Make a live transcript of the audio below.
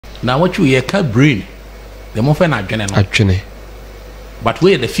Now what you hear ka brain the more fan adwene. But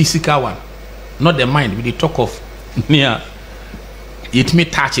where the physical one, not the mind. We dey talk of near it may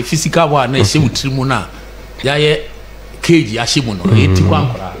touch a physical one na she utrimuna ya ye cage ashimu no eti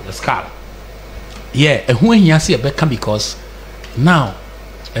kwankora the skull. Yeah, and when you see a better because now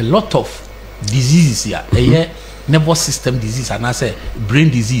a lot of diseases here, nervous system disease and I say brain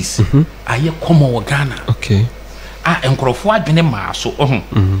disease. I hear common with Ghana. Okay. And Crawford been ma so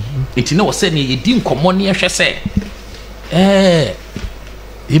it no say you didn't come on here say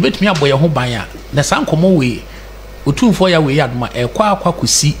you bet me a boy home by the sun come away utu for ya we had my kwa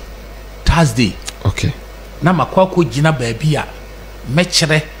kusi Thursday. Okay. Na makwa ko gina baby a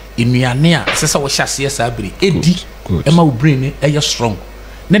mechere inuane a sese wo hyase sabri edi e ma wo brain e strong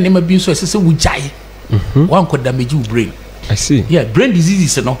na ne ma bi so sese wo jai wan ko damage wo brain. I see. Yeah, brain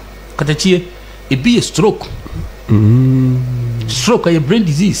diseases no katachie e be a stroke. Stroke a brain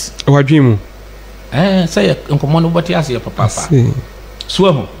disease. What dream? Say nkomo no boti ase papa.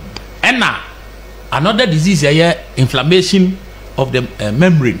 So and another disease here inflammation of the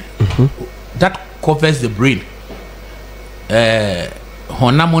membrane that covers the brain.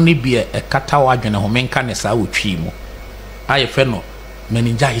 Honamoni be a katawa adwene homenka ne sa wotwi mu. Aye fe no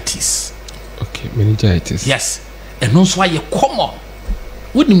meningitis. Okay, meningitis. Yes. And also aye common.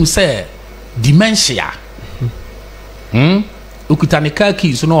 Wouldn't say dementia. Ukutane car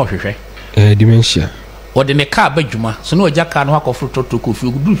keys so no hwehwe. Dementia. Or the car bedjuma so no ja car no akofro to kofi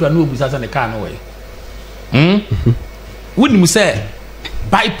ogudu hwa no obisa ne car no we. Wouldn't say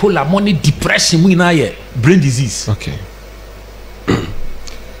bipolar money depression we na ye brain disease. Okay.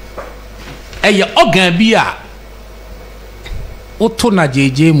 Eye organ bi a oto na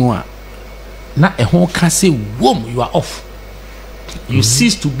jeje mu a na ehon ka say wom you are off. You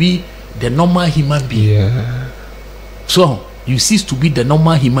cease to be the normal human being. Yeah. So you cease to be the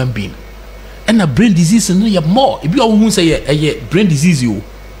normal human being. And a brain disease no you more. If you who say a brain disease you.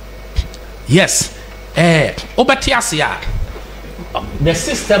 Yes. Obatiasia. The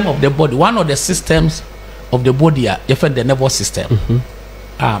system of the body, one of the systems of the body are different the nervous system.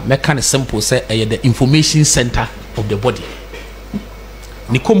 Mechanism simple say the information center of the body.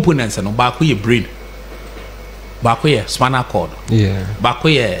 The components and back your brain. Back your spinal cord. Yeah. Back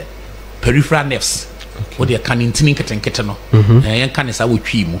your peripheral nerves. What they can intini keten no. And can is a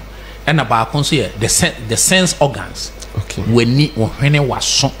witchy mu. And about consider the sense organs. Okay. When ni when was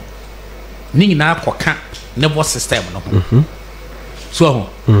so. Ni na koka nervous system no. So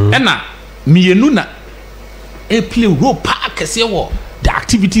and na mienu na a play role part kese wo the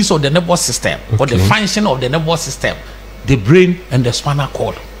activities of the nervous system or the function of the nervous system, the brain and the spinal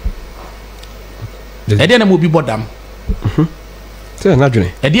cord. And then will be bodam. Say na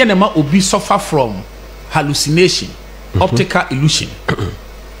and then will be suffer from hallucination, optical illusion.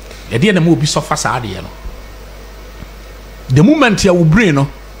 And then will be suffer sad. The moment you will brain no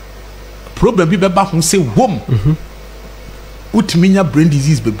problem be back who say wom. Utminya brain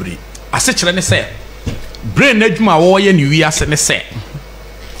disease bebre. I say say brain edwuma wo ye ni wiase ne say.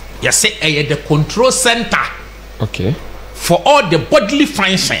 You say the control center. Okay. For all the bodily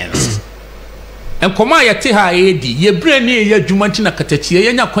functions. And koma ya te ha edi ye brain ni ye adwuma nti na katachie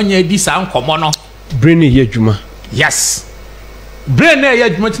ye nya kwanya edi sa nkomo no. Brain ni ye adwuma. Yes. Brain na ye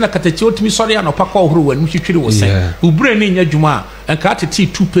adwuma nti na katachie otumi sori ya no pakọ ohuru wanu hwehwere wo sen. U brain ni nya adwuma en ka tete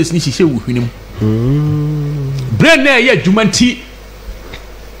toothpaste ni hihye wo hwenem. Brain na ye adwuma nti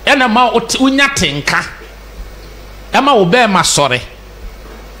ena ma unya tenka. Ema wo be ma sori.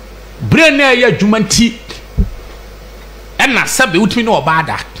 Brain na ye adwuma nti ena sabe utumi no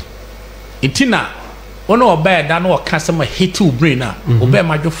obada. Itina ono oba da no oka se ma hit brain na oba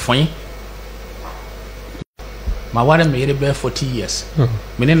ma dwo fon ma ware me yere be 40 years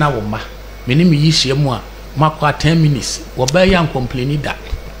me ne na wo ma me ne me yihye mu a makwa 10 minutes oba ya complain da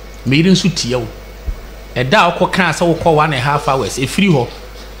me yere nso tie wo e da okoka se wo kọ 1.5 hours e free ho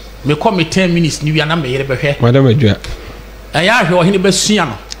me kọ me 10 minutes ni wi na me yere be hwe madam adua ya hwe oheneba sua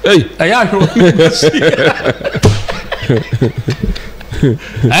no ya hwe oheneba sua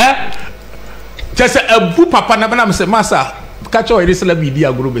just a bu papa na bana mse masa catch all this la bidi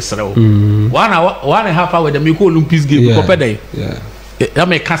agro besrew 1.5 hour the me ko Olympics game ko pedai ya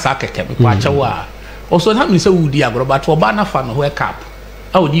me kasa keke me kwa chawo a also na me say wudi agro but oba na fa no we cap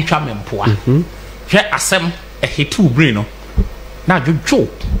a odi twa me mpoa hwe asem a hitu brain no na dwojo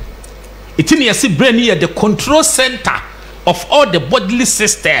itini yesi brain here the control center of all the bodily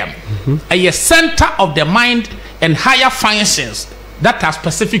system a center of the mind and higher functions that are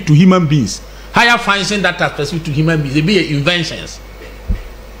specific to human beings. Higher function that are specific to human beings. They be inventions.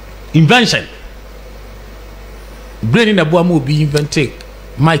 Invention. Brain in a boy will be invented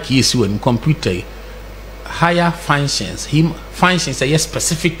Mike is when computer higher functions functions are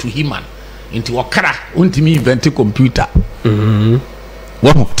specific to human into wakara untimi invent computer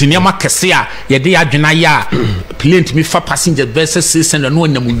wo tiniama kese a ye de adwena ya plane me fa passenger versus 600 no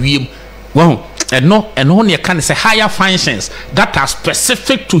nam wiem wo eno ne can say higher functions that are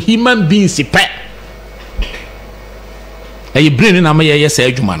specific to human beings ipe e brain na me ye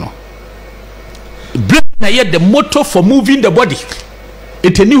say adwuma no brain na ye the motor for moving the body.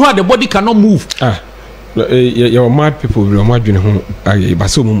 It anywhere the body cannot move. You're mad people. You're mad.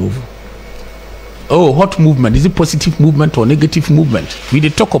 Move. Oh, what movement? Is it positive movement or negative movement? We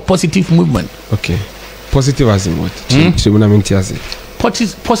talk of positive movement. Okay. Positive as in what?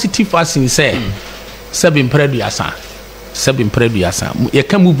 Positive as in say, seven preduasa. You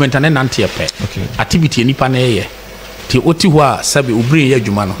can movement and then anti Okay. Activity any pane. Ti otiwa sabi ubri ye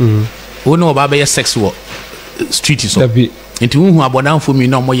jumano. Ono baba ye sex wo street is up. Into who abodan for me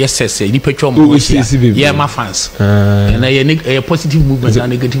no more yes ni petro mo yeah my fans and a positive movement and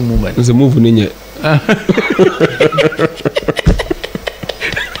negative movement. It's a move in here.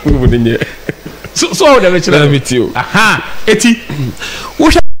 Move in here. So the let me tell you. Eti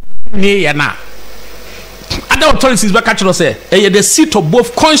what near na other authorities back at say the seat of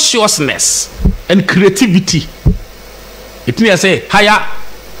both consciousness and creativity. It means say higher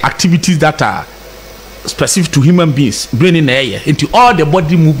activities that are specific to human beings, brain in the air, into all the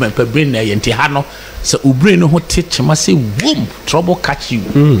body movement per brain air, into hano, so u brain no teach must say, boom, trouble catch you.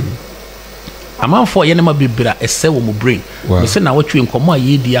 A man for yenema bibra, a say wo brain. We say now what you in common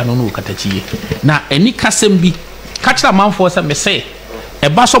ye dia no katachi. Now any kasembi catch a man for some me say a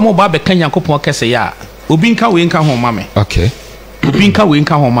basso mobile be Kenya coupon kese ya, ubinka winka home mame. Okay. Ubinka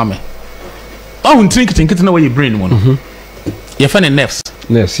winka home mame. Oh, drink it no way your brain one. You're funny nerves.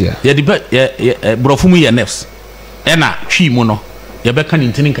 Nerves, yeah. Yeah, the brofumu ya nerves. Ena chi mono. You be can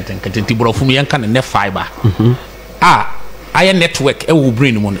intending kati brofumu yan kan nerve fiber. Aya network e wo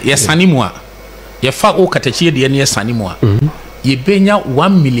brain mono. Ye sanimu a. Ye fa o katachi de ne sanimu a. Ye benya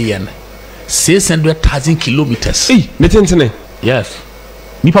 1,600,000 kilometers. Hey, netentene. Yes.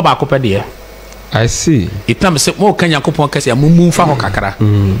 Nipa ba ko pe de. I see. Itam se mo kan yakopon kase ya mumu fa ho kakara.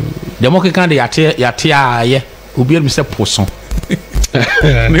 De mo kan de yate aye. Obi em se poson.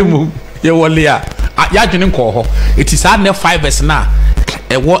 Nemu ye wole ya dwene nko ho it is hard ne fibers na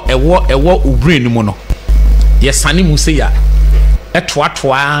ewo brain mu no ye sane mu se ya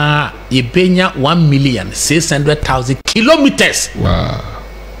etoatoa ye benya 1,600,000 kilometers. Wow.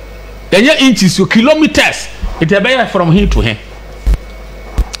 Enya inches so kilometers it be from here to here.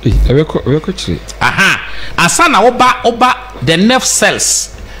 We ko chiri asana oba the nerve cells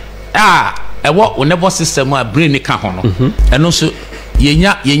ewo nervous system a brain ka ho no eno so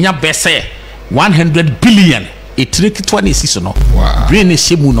yenya bese 100 billion etriki 26 no brain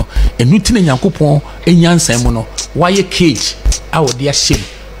shemu no enu tine nyankopon enyansan mu no waye cage a wo dia shem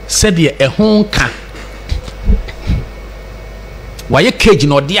said ye ehon ka waye cage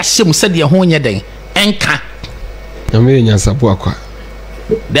no dia shem said ye ho nye den enka na me nyansabo akwa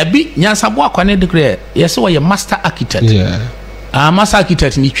da bi nyansabo akwa ne declare yes wo ye master architect. Yeah. Master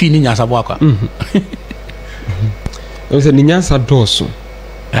architect ni twi ni nyansabo akwa. Say ni nyansa doso.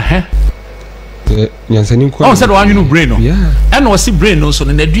 Nyansa ni kwa. Oh, said one you brain no. Yeah. And we see brain no so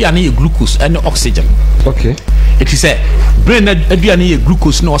na aduane ye glucose and oxygen. Okay. It is a brain aduane ye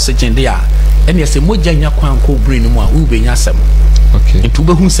glucose and oxygen there. And you say moja nya kwa nko brain mu a u be nya asem. Okay. Ntu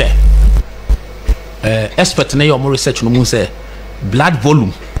be hu say expert na your research no mu say blood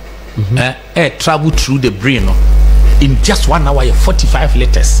volume travel through the brain no, in just 1 hour 45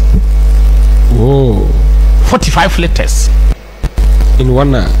 liters. Whoa. 45 liters in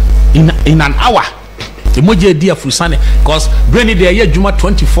 1 hour. In an hour. The moje dia fusane because brain dey ya juma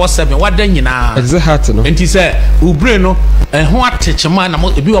 24/7 wadan nyina. It's heart no. Enti say u brain no ho atechema na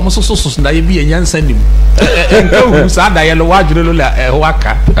ebi wa so na ye bi enyansa nim. Enko hu sa da ye lo wadwere lo la ho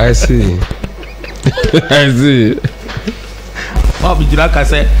aka. I see. I see. What would you like I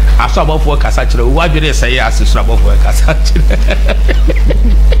say? I saw about for Cassatra. Why did they say yes? It's about for Cassatra.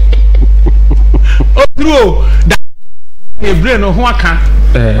 Oh, true. That brain of Waka.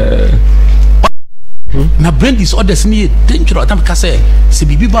 Now, brain disorders need dangerous. I'm say, see,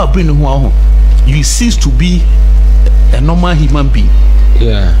 people brain who you cease to be a normal human being.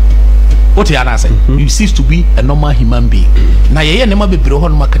 Yeah. What you are saying? You cease to be a normal human being. Now, you never be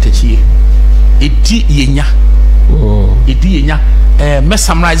broken market. Eti yenya. Oh. Edi yenya. Me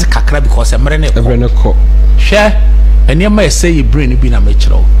summarize kakra because emre ko. Share enema say your brain bi na me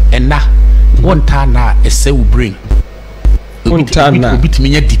kiro. Ena one time na say your brain. One time na bitimi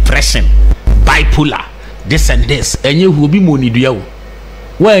nya depression, bipolar, this and this. Enye hu obi monidua wo.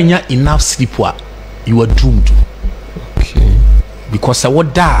 when you enough sleep, you are doomed. Okay. Because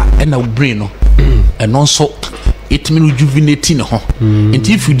what da and our brain, and also it means rejuvenating. And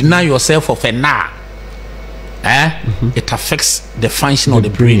if you deny yourself of a na, it affects the function of the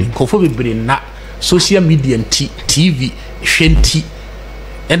brain. Kofo be brain na social media and TV, shanty,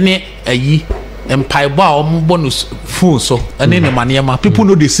 any a ye and pie bonus phone so and then the people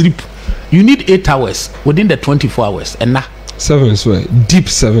know they sleep. You need 8 hours within the 24 hours and now 7 so deep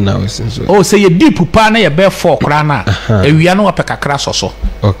 7 hours so. Oh, say you deep pa na you bear 4 krana e wi ano apeka kra so.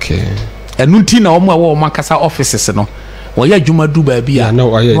 Okay. And nti na omo wo mankasa offices no wo ya dwuma du ba bia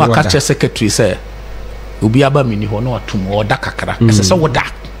no aka secretary say obi aba mini ho no atum wo da kakra ese se wo da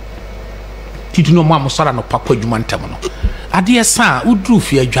titu no mo amsora no papa dwuma ntam no ade sa udru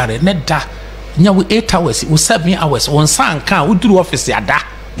fi adware ne da nya wo 8 hours wo 7 hours won san kan udru office ada.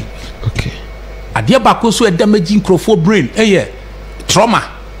 Okay. Adia bako so a damaging crofo brain. Yeah. Trauma.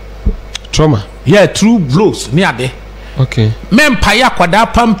 Yeah, true blows. Near there. Okay. Men paya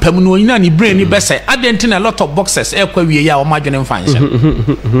kwada pam no ina ni brain ni bese. Adentin a lot of boxes e kwa wie ya o madwene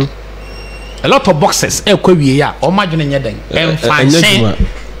function. A lot of boxes e kwa wie ya o madwene nyeden. Function.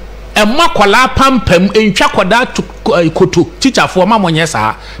 E makwala pam entwa kwada koto. Chichafo ma monye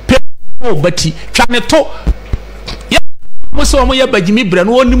sa. Pe o bati. Twa ne to. Mo so mo ya bagimi bre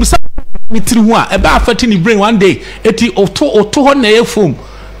no onim sa mitri hu a e ba afati ni brain one day eti oto ho na ye foam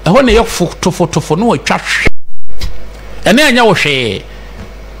e ho na ye fotofo no atwa ene anya wo hwe e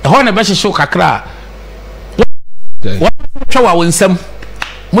ho na be hye kakra wa twa wa wonsam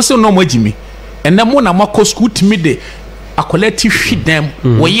mo so no mo agimi ene mo na makọ school timi de akolati hwidem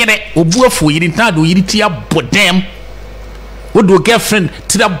wo yire obuafo yiri ntado yiri ti abodem wo do girlfriend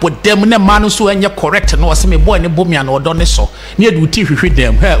tira bodem na man so anya correct no se me boy ne bomia na odo ne so ne adu ti hwehwe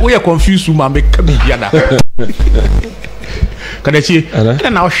dem he wo ye confuse ma me ka bia da kada chi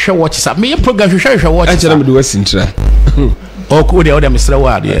na hwe watch sa me program hwe watch sa ajara me do wasintra o ko de misra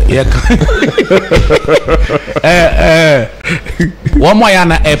wa de ye one more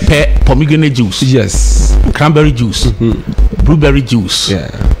na epe pomegranate juice, yes, cranberry juice, blueberry juice, yeah,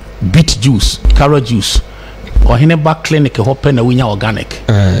 beet juice, carrot juice. Oheneba clinic hope na winya organic.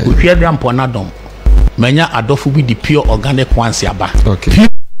 We hear gram ponadom. Menya adofu bi the pure organic ones yaba. Okay.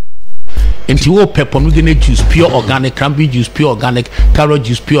 Enti wo pomegranate juice pure organic, cranberry juice pure organic, carrot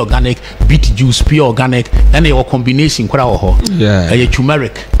juice pure organic, beet juice pure organic, and your combination kwara wo ho. Yeah.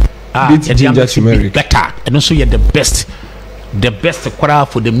 Turmeric. Beet ginger turmeric. Better. And also you're the best kwara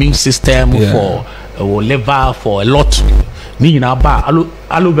for the immune system, for liver, for a lot. Ni na ba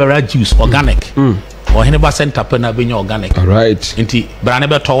aloe vera juice organic. Oheneba center pena be organic. All right. Inti brane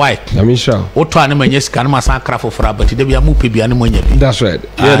be to white. I mean sure. Oto ane manye sika na masan craft for but de bia mu pe bia ne manya bi. That's right.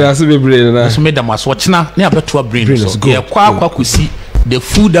 Yeah, that's be brain na. So me da maso china na abeto brain so. Yeah, kwa kusi the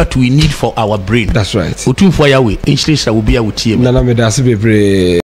food that we need for our brain. That's right. Otumfo ya we inchlisha will be a wutie. Na me that's be brain.